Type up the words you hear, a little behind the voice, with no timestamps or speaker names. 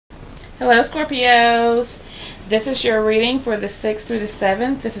Hello, Scorpios. This is your reading for the 6th through the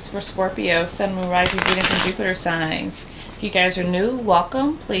 7th. This is for Scorpio, Sun, Moon, Rising, Venus, and Jupiter signs. If you guys are new,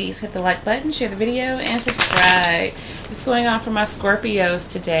 welcome. Please hit the like button, share the video, and subscribe. What's going on for my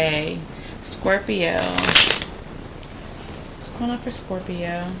Scorpios today? Scorpio. What's going on for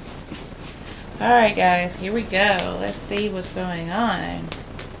Scorpio? Alright, guys, here we go. Let's see what's going on.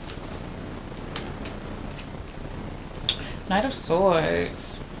 Knight of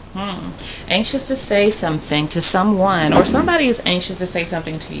Swords. Anxious to say something to someone, or somebody is anxious to say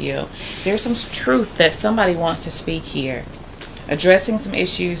something to you. There's some truth that somebody wants to speak here. Addressing some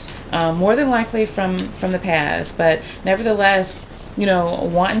issues, more than likely from the past, but nevertheless, you know,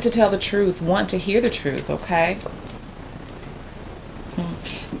 wanting to tell the truth, want to hear the truth, okay?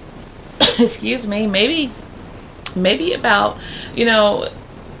 Excuse me, maybe about, you know,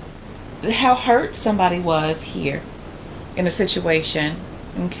 how hurt somebody was here in a situation,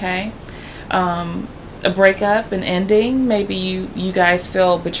 okay? A breakup, an ending. Maybe you guys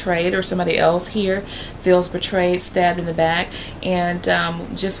feel betrayed, or somebody else here feels betrayed, stabbed in the back, and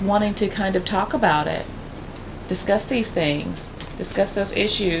just wanting to kind of talk about it, discuss these things, discuss those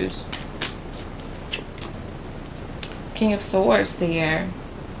issues. King of Swords there.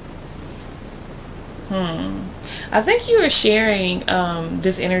 I think you are sharing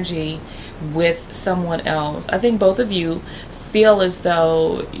this energy with someone else. I think both of you feel as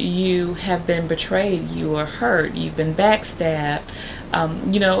though you have been betrayed, you are hurt, you've been backstabbed,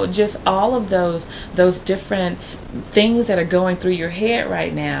 you know, just all of those different things that are going through your head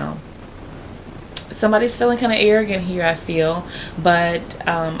right now. Somebody's feeling kind of arrogant here, I feel, but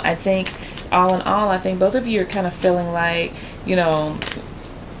I think all in all, I think both of you are kind of feeling like, you know,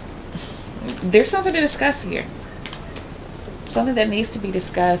 there's something to discuss here. Something that needs to be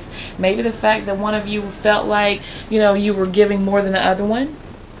discussed. Maybe the fact that one of you felt like, you know, you were giving more than the other one,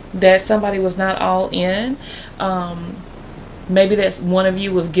 that somebody was not all in. Maybe that one of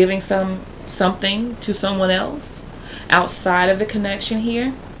you was giving something to someone else outside of the connection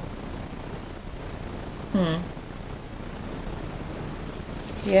here.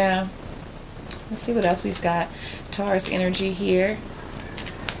 Yeah. Let's see what else we've got. Taurus energy here.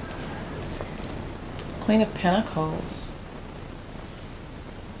 Queen of Pentacles.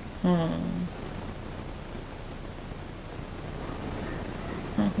 Let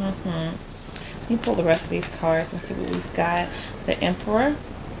me pull the rest of these cards and see what we've got. The Emperor.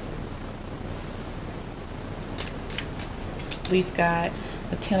 We've got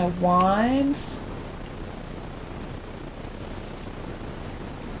the Ten of Wands.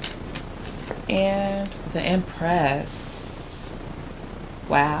 And the Empress.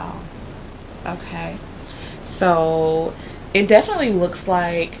 Wow. Okay. So it definitely looks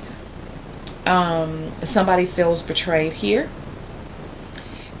like somebody feels betrayed here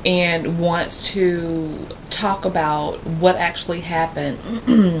and wants to talk about what actually happened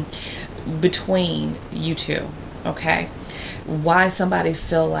between you two, okay? Why somebody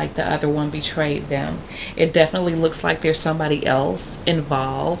feel like the other one betrayed them. It definitely looks like there's somebody else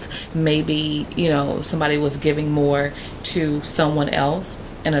involved. Maybe, you know, somebody was giving more to someone else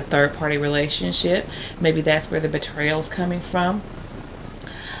in a third-party relationship. Maybe that's where the betrayal is coming from.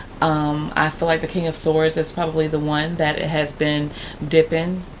 I feel like the King of Swords is probably the one that has been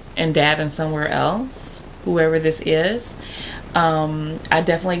dipping and dabbing somewhere else, whoever this is. I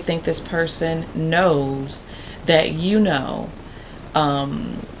definitely think this person knows that you know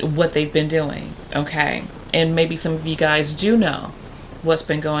what they've been doing, okay? And maybe some of you guys do know what's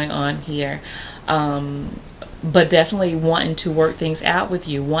been going on here. But definitely wanting to work things out with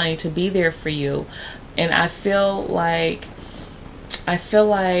you, wanting to be there for you. And I feel like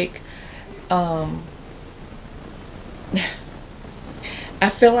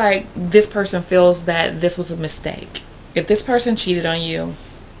this person feels that this was a mistake. If this person cheated on you,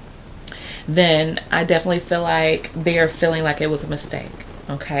 then I definitely feel like they're feeling like it was a mistake,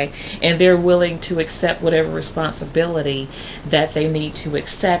 okay? And they're willing to accept whatever responsibility that they need to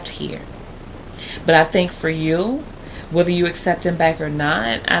accept here. But I think for you, whether you accept him back or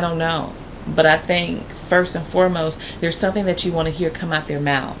not, I don't know. But I think first and foremost, there's something that you want to hear come out their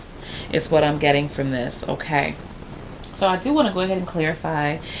mouth, is what I'm getting from this, okay? So I do want to go ahead and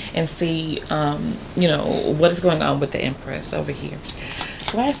clarify and see, you know, what is going on with the Empress over here.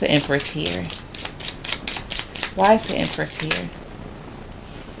 Why is the Empress here? Why is the Empress here?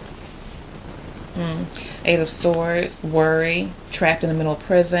 Eight of Swords, worry, trapped in the middle of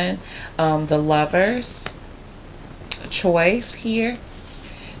prison. The Lovers, choice here.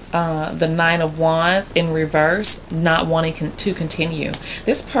 The Nine of Wands in reverse, not wanting to continue.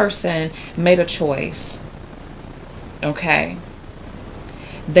 This person made a choice, okay?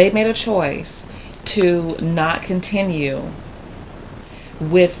 They made a choice to not continue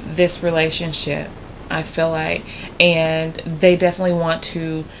with this relationship, I feel like, and they definitely want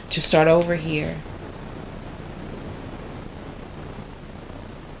to start over here.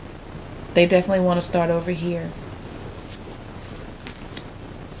 They definitely want to start over here.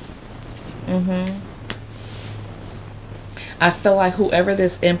 I feel like whoever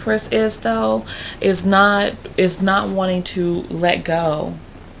this Empress is, though, is not wanting to let go.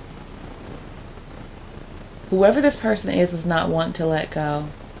 Whoever this person is not wanting to let go.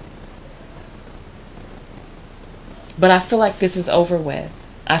 But I feel like this is over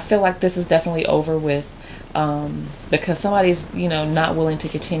with. I feel like this is definitely over with, because somebody's, not willing to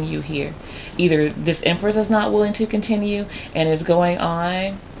continue here. Either this Empress is not willing to continue and is going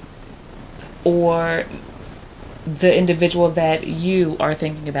on, or the individual that you are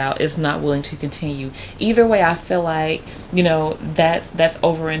thinking about is not willing to continue. Either way, I feel like, that's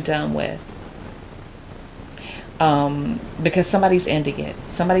over and done with. Because somebody's ending it.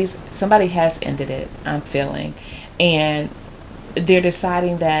 Somebody has ended it, I'm feeling. And they're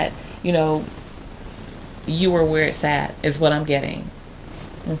deciding that, you are where it's at, is what I'm getting.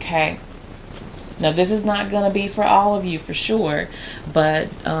 Okay. Now, this is not going to be for all of you, for sure. But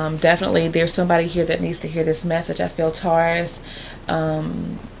definitely there's somebody here that needs to hear this message. I feel Taurus,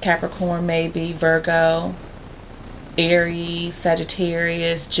 Capricorn, maybe, Virgo, Aries,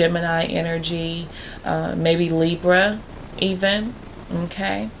 Sagittarius, Gemini energy, maybe Libra even.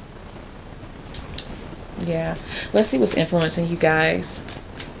 Okay. Yeah. Let's see what's influencing you guys.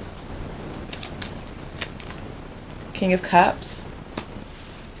 King of Cups.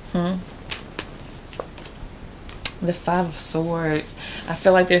 The Five of Swords. I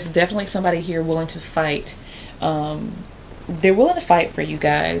feel like there's definitely somebody here willing to fight. They're willing to fight for you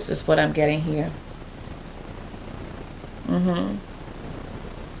guys, is what I'm getting here.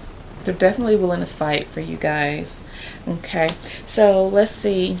 They're definitely willing to fight for you guys. Okay. So let's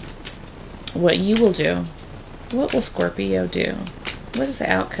see what you will do. What will Scorpio do? What is the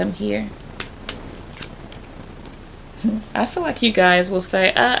outcome here? I feel like you guys will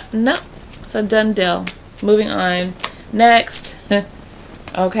say, no, it's a done deal. Moving on. Next.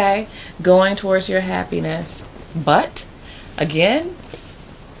 Okay. Going towards your happiness. But, again,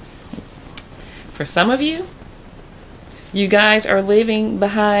 for some of you, you guys are leaving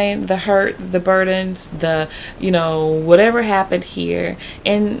behind the hurt, the burdens, the, whatever happened here.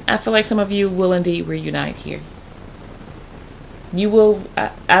 And I feel like some of you will indeed reunite here. You will,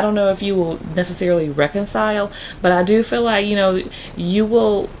 I don't know if you will necessarily reconcile, but I do feel like, you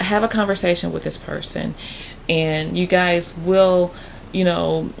will have a conversation with this person and you guys will,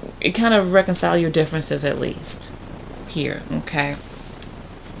 it kind of reconcile your differences at least here. Okay.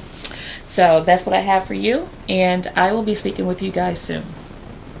 So that's what I have for you, and I will be speaking with you guys soon.